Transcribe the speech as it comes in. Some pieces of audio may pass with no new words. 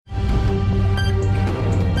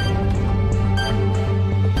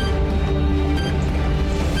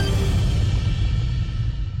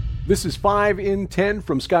This is 5 in 10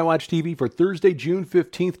 from Skywatch TV for Thursday, June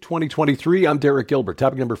 15th, 2023. I'm Derek Gilbert.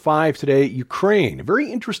 Topic number 5 today, Ukraine. A very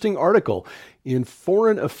interesting article in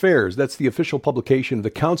Foreign Affairs. That's the official publication of the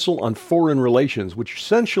Council on Foreign Relations, which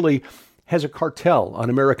essentially has a cartel on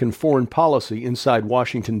American foreign policy inside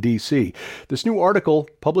Washington, D.C. This new article,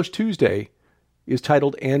 published Tuesday, is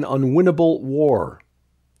titled An Unwinnable War.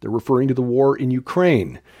 They're referring to the war in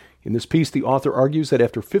Ukraine. In this piece, the author argues that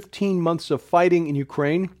after 15 months of fighting in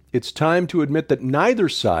Ukraine, it's time to admit that neither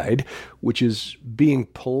side, which is being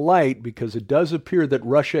polite because it does appear that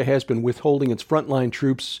Russia has been withholding its frontline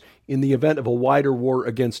troops in the event of a wider war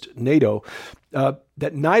against NATO,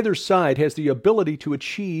 that neither side has the ability to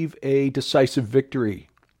achieve a decisive victory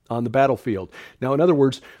on the battlefield. Now, in other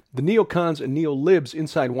words, the neocons and neolibs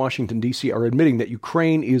inside Washington, D.C. are admitting that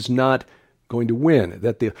Ukraine is not going to win,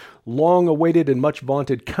 that the long-awaited and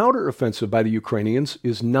much-vaunted counteroffensive by the Ukrainians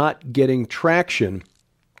is not getting traction.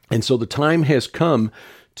 And so the time has come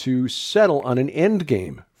to settle on an end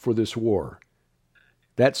game for this war.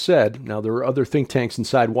 That said, now there are other think tanks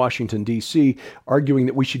inside Washington, D.C. arguing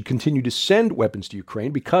that we should continue to send weapons to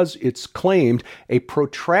Ukraine because it's claimed a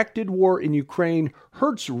protracted war in Ukraine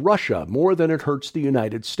hurts Russia more than it hurts the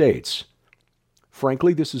United States.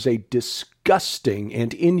 Frankly, this is a disgusting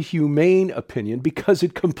and inhumane opinion because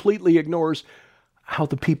it completely ignores how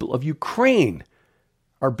the people of Ukraine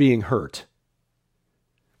are being hurt.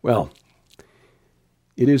 Well,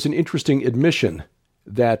 it is an interesting admission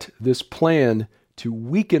that this plan to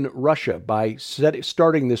weaken Russia by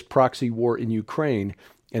starting this proxy war in Ukraine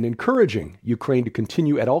and encouraging Ukraine to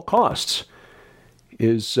continue at all costs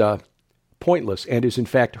is pointless and is in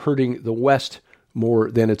fact hurting the West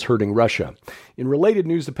more than it's hurting Russia. In related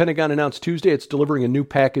news, the Pentagon announced Tuesday it's delivering a new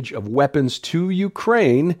package of weapons to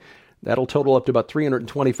Ukraine. That'll total up to about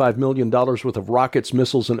 $325 million worth of rockets,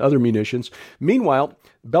 missiles, and other munitions. Meanwhile,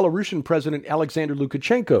 Belarusian President Alexander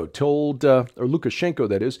Lukashenko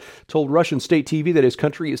told Russian state TV that his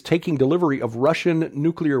country is taking delivery of Russian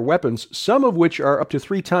nuclear weapons, some of which are up to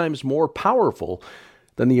 3 times more powerful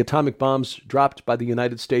than the atomic bombs dropped by the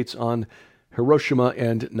United States on Hiroshima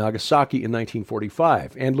and Nagasaki in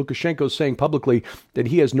 1945. And Lukashenko is saying publicly that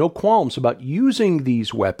he has no qualms about using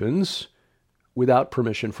these weapons without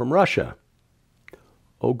permission from Russia.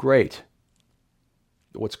 Oh, great.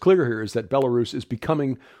 What's clear here is that Belarus is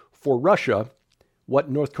becoming for Russia what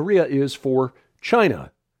North Korea is for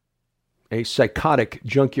China, a psychotic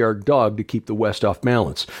junkyard dog to keep the West off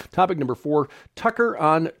balance. Topic number 4, Tucker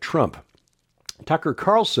on Trump. Tucker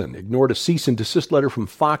Carlson ignored a cease and desist letter from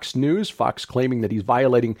Fox News, Fox claiming that he's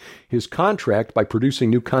violating his contract by producing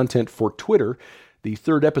new content for Twitter. The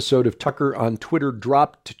 3rd episode of Tucker on Twitter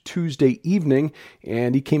dropped Tuesday evening,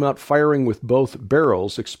 and he came out firing with both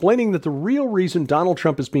barrels, explaining that the real reason Donald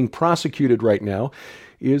Trump is being prosecuted right now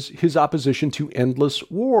is his opposition to endless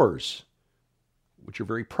wars, which are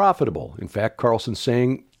very profitable. In fact, Carlson's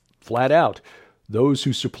saying flat out, those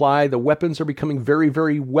who supply the weapons are becoming very,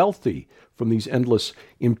 very wealthy from these endless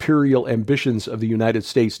imperial ambitions of the United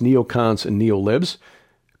States neocons and neolibs.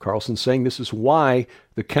 Carlson saying this is why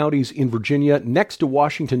the counties in Virginia next to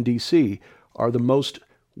Washington, D.C. are the most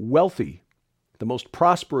wealthy, the most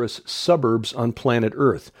prosperous suburbs on planet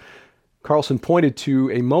Earth. Carlson pointed to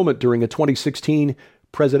a moment during a 2016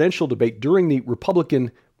 presidential debate during the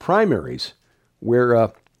Republican primaries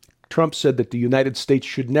where Trump said that the United States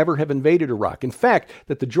should never have invaded Iraq. In fact,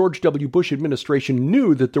 that the George W. Bush administration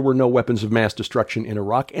knew that there were no weapons of mass destruction in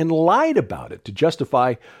Iraq and lied about it to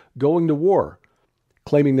justify going to war,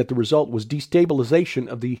 claiming that the result was destabilization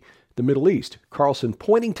of the Middle East. Carlson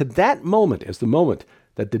pointing to that moment as the moment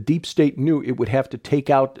that the deep state knew it would have to take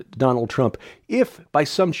out Donald Trump if, by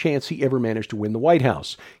some chance, he ever managed to win the White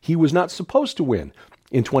House. He was not supposed to win.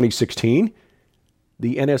 In 2016,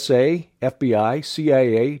 the NSA, FBI,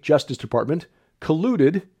 CIA, Justice Department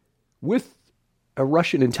colluded with a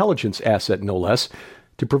Russian intelligence asset, no less,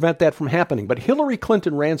 to prevent that from happening. But Hillary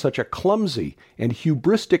Clinton ran such a clumsy and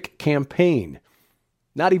hubristic campaign,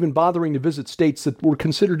 not even bothering to visit states that were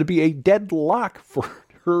considered to be a deadlock for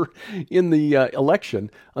her in the election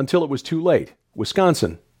until it was too late.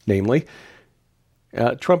 Wisconsin, namely.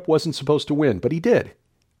 Trump wasn't supposed to win, but he did.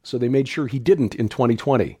 So they made sure he didn't in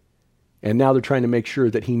 2020. And now they're trying to make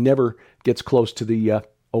sure that he never gets close to the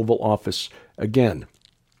Oval Office again.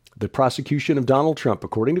 The prosecution of Donald Trump,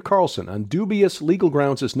 according to Carlson, on dubious legal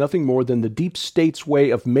grounds is nothing more than the deep state's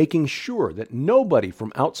way of making sure that nobody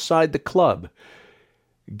from outside the club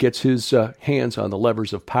gets his hands on the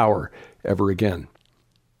levers of power ever again.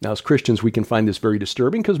 Now, as Christians, we can find this very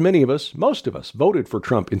disturbing because many of us, most of us, voted for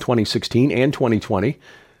Trump in 2016 and 2020.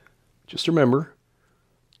 Just remember,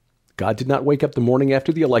 God did not wake up the morning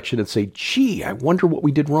after the election and say, gee, I wonder what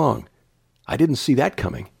we did wrong. I didn't see that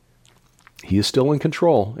coming. He is still in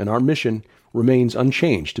control, and our mission remains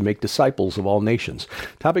unchanged to make disciples of all nations.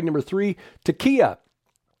 Topic number 3, tequila.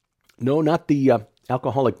 No, not the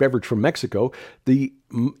alcoholic beverage from Mexico. The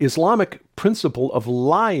Islamic principle of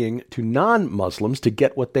lying to non-Muslims to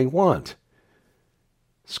get what they want.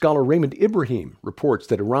 Scholar Raymond Ibrahim reports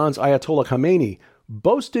that Iran's Ayatollah Khomeini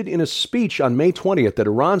boasted in a speech on May 20th that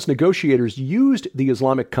Iran's negotiators used the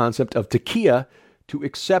Islamic concept of taqiyya to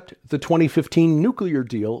accept the 2015 nuclear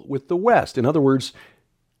deal with the West. In other words,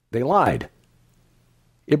 they lied.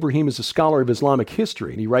 Ibrahim is a scholar of Islamic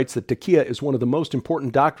history, and he writes that taqiyya is one of the most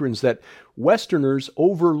important doctrines that Westerners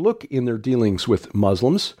overlook in their dealings with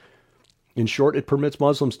Muslims. In short, it permits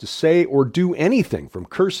Muslims to say or do anything from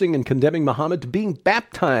cursing and condemning Muhammad to being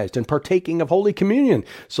baptized and partaking of Holy Communion,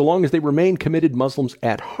 so long as they remain committed Muslims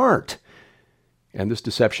at heart. And this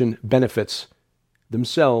deception benefits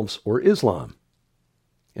themselves or Islam.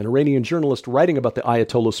 An Iranian journalist writing about the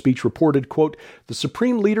Ayatollah speech reported, quote, "The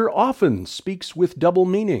supreme leader often speaks with double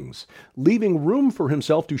meanings, leaving room for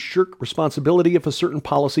himself to shirk responsibility if a certain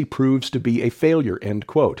policy proves to be a failure," end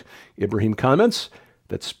quote. Ibrahim comments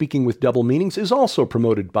that speaking with double meanings is also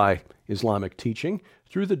promoted by Islamic teaching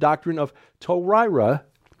through the doctrine of Torah.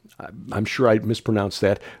 I'm sure I mispronounced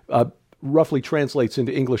that. Roughly translates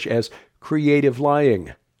into English as creative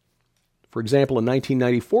lying. For example, in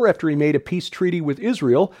 1994, after he made a peace treaty with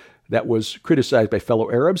Israel that was criticized by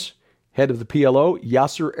fellow Arabs, head of the PLO,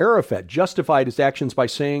 Yasser Arafat, justified his actions by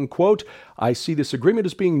saying, quote, "I see this agreement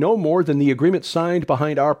as being no more than the agreement signed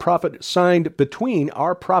between our prophet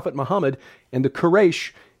Muhammad and the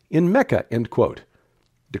Quraysh in Mecca," end quote.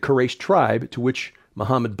 The Quraysh tribe, to which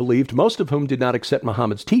Muhammad believed, most of whom did not accept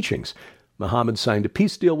Muhammad's teachings. Muhammad signed a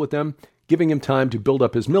peace deal with them, giving him time to build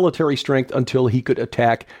up his military strength until he could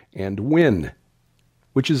attack and win,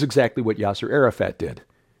 which is exactly what Yasser Arafat did,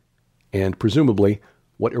 and presumably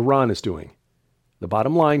what Iran is doing. The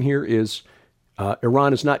bottom line here is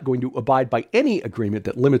Iran is not going to abide by any agreement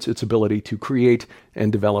that limits its ability to create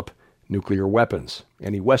and develop nuclear weapons.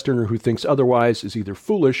 Any Westerner who thinks otherwise is either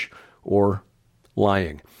foolish or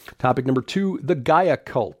lying. Topic number 2, the Gaia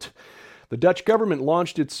cult. The Dutch government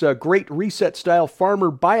launched its Great Reset-style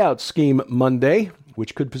farmer buyout scheme Monday,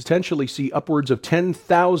 which could potentially see upwards of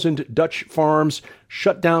 10,000 Dutch farms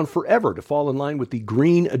shut down forever to fall in line with the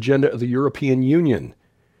green agenda of the European Union.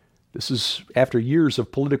 This is after years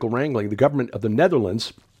of political wrangling. The government of the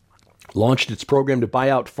Netherlands launched its program to buy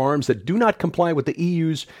out farms that do not comply with the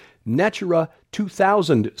EU's Natura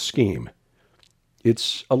 2000 scheme.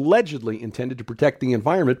 It's allegedly intended to protect the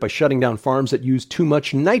environment by shutting down farms that use too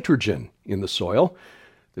much nitrogen in the soil.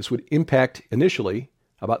 This would impact initially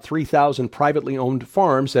about 3,000 privately owned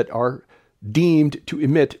farms that are deemed to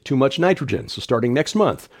emit too much nitrogen. So starting next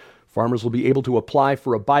month, farmers will be able to apply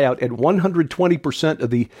for a buyout at 120%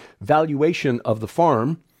 of the valuation of the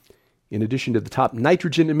farm. In addition to the top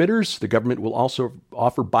nitrogen emitters, the government will also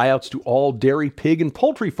offer buyouts to all dairy, pig, and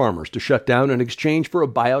poultry farmers to shut down in exchange for a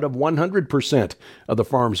buyout of 100% of the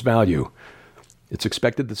farm's value. It's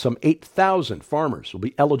expected that some 8,000 farmers will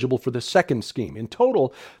be eligible for the second scheme. In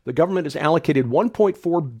total, the government has allocated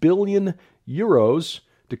 1.4 billion euros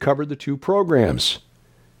to cover the two programs.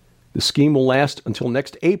 The scheme will last until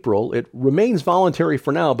next April. It remains voluntary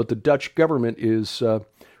for now, but the Dutch government is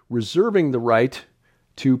reserving the right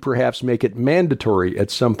to perhaps make it mandatory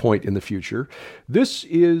at some point in the future. This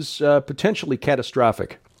is potentially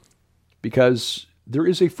catastrophic because there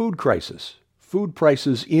is a food crisis. Food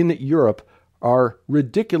prices in Europe are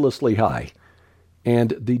ridiculously high,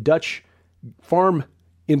 and the Dutch farm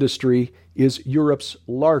industry is Europe's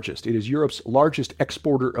largest. It is Europe's largest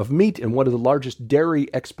exporter of meat and one of the largest dairy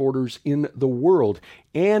exporters in the world.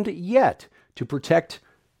 And yet, to protect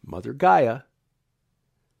Mother Gaia,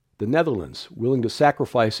 the Netherlands willing to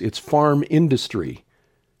sacrifice its farm industry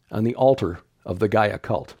on the altar of the Gaia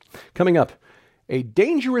cult. Coming up, a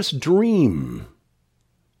dangerous dream.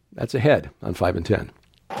 That's ahead on 5 and 10.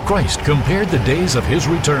 Christ compared the days of his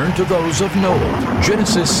return to those of Noah.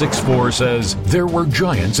 Genesis 6:4 says, "There were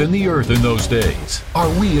giants in the earth in those days." Are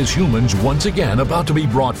we as humans once again about to be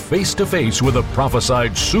brought face to face with a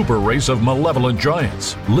prophesied super race of malevolent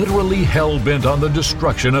giants, literally hell-bent on the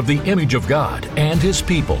destruction of the image of God and his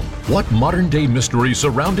people? What modern-day mystery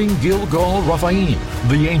surrounding Gilgal Raphaim,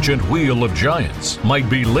 the ancient wheel of giants, might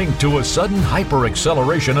be linked to a sudden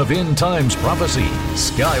hyper-acceleration of end times prophecy?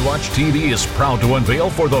 Skywatch TV is proud to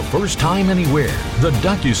unveil for the first time anywhere the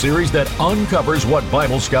docuseries that uncovers what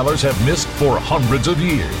Bible scholars have missed for hundreds of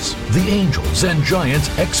years. The Angels and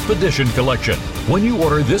Giants Expedition Collection. When you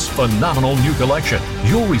order this phenomenal new collection,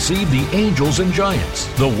 you'll receive The Angels and Giants,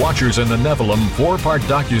 The Watchers and the Nephilim 4-part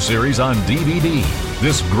docuseries on DVD.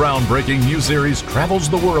 This groundbreaking new series travels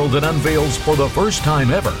the world and unveils for the first time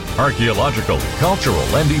ever archaeological, cultural,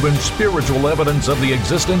 and even spiritual evidence of the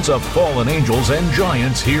existence of fallen angels and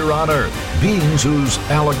giants here on Earth. Beings whose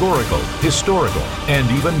allegorical, historical, and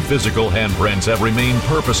even physical handprints have remained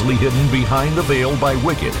purposely hidden behind the veil by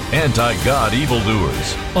wicked, anti-God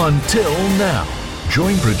evildoers. Until now.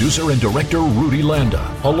 Join producer and director Rudy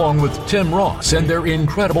Landa, along with Tim Ross and their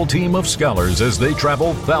incredible team of scholars as they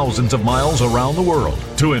travel thousands of miles around the world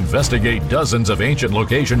to investigate dozens of ancient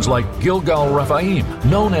locations like Gilgal Raphaim,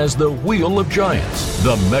 known as the Wheel of Giants,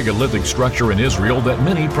 the megalithic structure in Israel that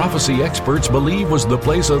many prophecy experts believe was the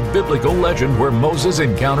place of biblical legend where Moses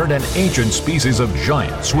encountered an ancient species of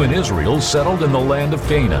giants when Israel settled in the land of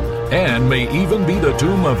Canaan, and may even be the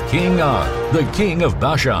tomb of King Og, the king of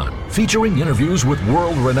Bashan, featuring interviews with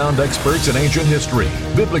world-renowned experts in ancient history,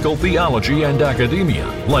 biblical theology, and academia,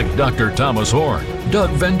 like Dr. Thomas Horn,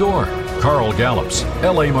 Doug Van Dorn, Carl Gallups,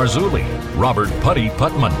 L.A. Marzulli, Robert Putty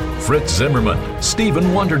Putman, Fritz Zimmerman, Stephen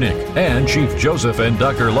Wondernick, and Chief Joseph and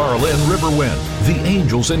Dr. Laura Lynn Riverwind. The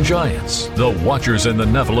Angels and Giants, The Watchers and the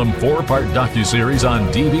Nephilim 4-part docuseries on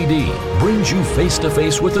DVD brings you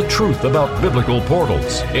face-to-face with the truth about biblical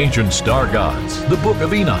portals, ancient star gods, the Book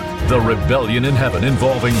of Enoch, the rebellion in heaven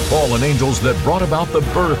involving fallen angels that brought about the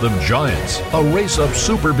birth of giants, a race of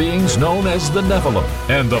super beings known as the Nephilim,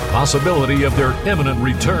 and the possibility of their imminent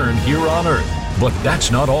return here on Earth. But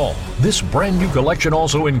that's not all. This brand new collection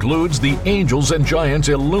also includes the Angels and Giants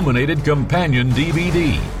Illuminated Companion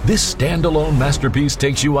DVD. This standalone masterpiece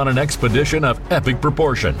takes you on an expedition of epic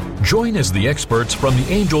proportion. Join as the experts from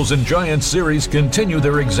the Angels and Giants series continue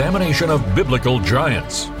their examination of biblical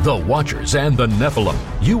giants, the Watchers and the Nephilim.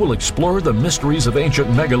 You will explore the mysteries of ancient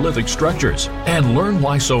megalithic structures and learn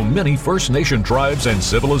why so many First Nation tribes and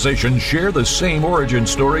civilizations share the same origin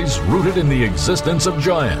stories rooted in the existence of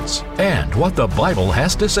giants, and what the Bible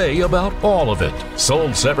has to say about all of it.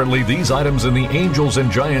 Sold separately, these items in the Angels and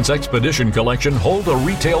Giants Expedition Collection hold a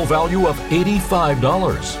retail value of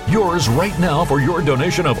 $85. Yours right now for your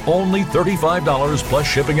donation of only $35 plus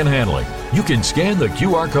shipping and handling. You can scan the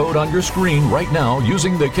QR code on your screen right now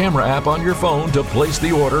using the camera app on your phone to place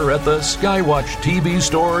the order at the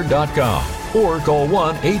skywatchtvstore.com. Or call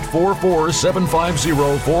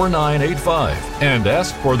 1-844-750-4985 and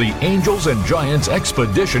ask for the Angels and Giants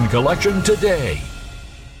Expedition Collection today.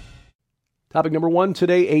 Topic number 1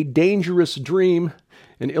 today, a dangerous dream.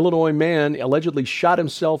 An Illinois man allegedly shot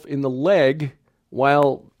himself in the leg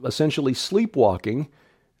while essentially sleepwalking,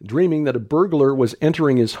 dreaming that a burglar was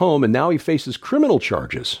entering his home, and now he faces criminal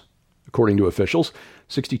charges. According to officials,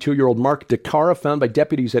 62-year-old Mark DeCara, found by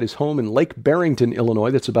deputies at his home in Lake Barrington,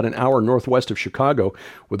 Illinois, that's about an hour northwest of Chicago,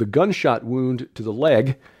 with a gunshot wound to the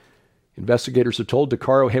leg. Investigators have told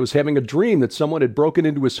DeCara was having a dream that someone had broken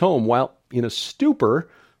into his home. While in a stupor,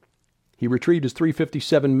 he retrieved his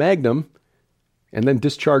 .357 Magnum and then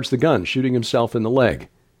discharged the gun, shooting himself in the leg.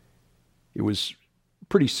 It was a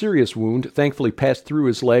pretty serious wound, thankfully passed through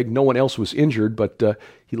his leg. No one else was injured, but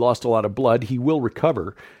he lost a lot of blood. He will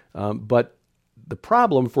recover. But the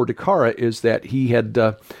problem for DeCara is that he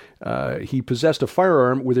possessed a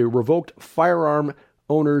firearm with a revoked firearm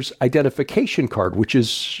owner's identification card, which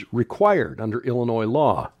is required under Illinois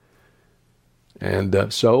law.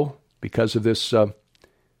 And so, because of this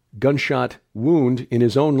gunshot wound in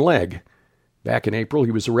his own leg, back in April,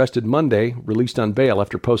 he was arrested Monday, released on bail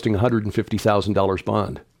after posting a $150,000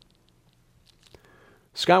 bond.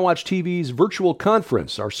 Skywatch TV's virtual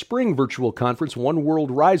conference, our spring virtual conference, One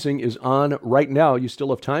World Rising, is on right now. You still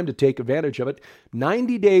have time to take advantage of it.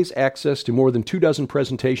 90 days access to more than 24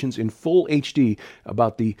 presentations in full HD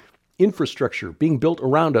about the infrastructure being built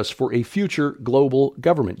around us for a future global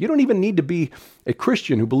government. You don't even need to be a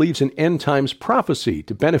Christian who believes in end times prophecy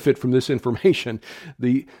to benefit from this information.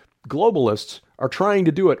 The globalists are trying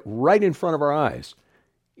to do it right in front of our eyes.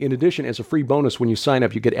 In addition, as a free bonus, when you sign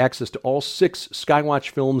up, you get access to all 6 Skywatch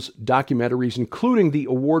Films documentaries, including the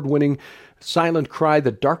award-winning Silent Cry,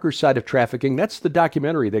 The Darker Side of Trafficking. That's the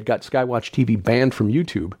documentary that got Skywatch TV banned from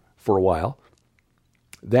YouTube for a while.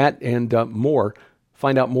 That and more.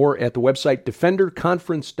 Find out more at the website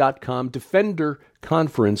defenderconference.com,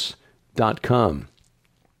 defenderconference.com.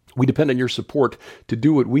 We depend on your support to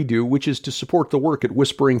do what we do, which is to support the work at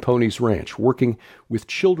Whispering Ponies Ranch, working with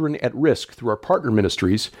children at risk through our partner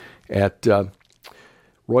ministries at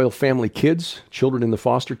Royal Family Kids, children in the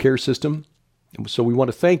foster care system. So we want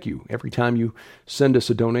to thank you every time you send us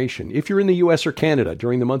a donation. If you're in the U.S. or Canada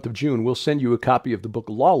during the month of June, we'll send you a copy of the book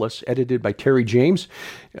Lawless, edited by Terry James,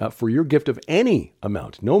 for your gift of any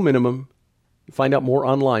amount, no minimum. Find out more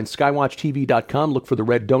online, skywatchtv.com. Look for the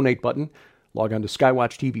red donate button. Log on to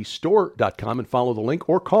skywatchtvstore.com and follow the link,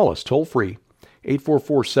 or call us toll-free,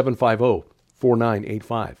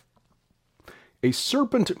 844-750-4985. A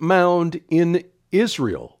serpent mound in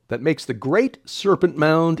Israel that makes the Great Serpent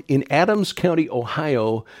Mound in Adams County,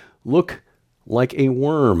 Ohio, look like a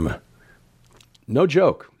worm. No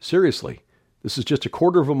joke. Seriously. This is just a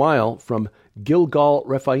quarter of a mile from Gilgal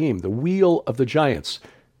Rephaim, the Wheel of the Giants.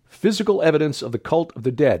 Physical evidence of the cult of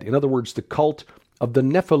the dead. In other words, the cult of the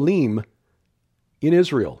Nephilim in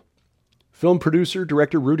Israel. Film producer,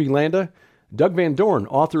 director Rudy Landa, Doug Van Dorn,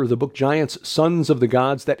 author of the book Giants, Sons of the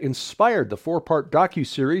Gods, that inspired the 4-part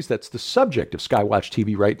docuseries that's the subject of Skywatch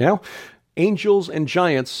TV right now, Angels and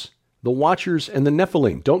Giants, The Watchers and the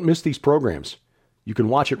Nephilim. Don't miss these programs. You can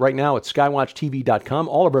watch it right now at skywatchtv.com.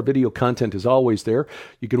 All of our video content is always there.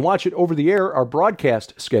 You can watch it over the air. Our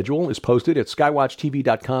broadcast schedule is posted at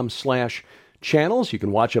skywatchtv.com/channels. You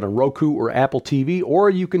can watch it on Roku or Apple TV, or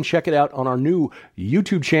you can check it out on our new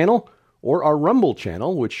YouTube channel or our Rumble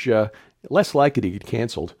channel, which less likely to get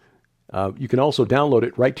canceled. You can also download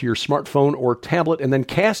it right to your smartphone or tablet and then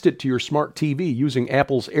cast it to your smart TV using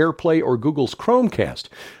Apple's AirPlay or Google's Chromecast.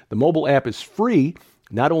 The mobile app is free.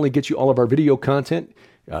 Not only gets you all of our video content,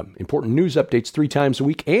 important news updates 3 times a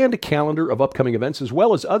week, and a calendar of upcoming events, as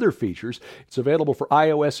well as other features. It's available for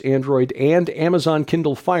iOS, Android, and Amazon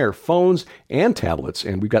Kindle Fire phones and tablets,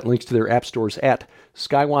 and we've got links to their app stores at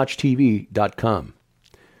skywatchtv.com.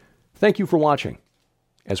 Thank you for watching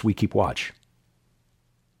as we keep watch.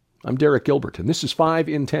 I'm Derek Gilbert, and this is 5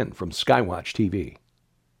 in 10 from Skywatch TV.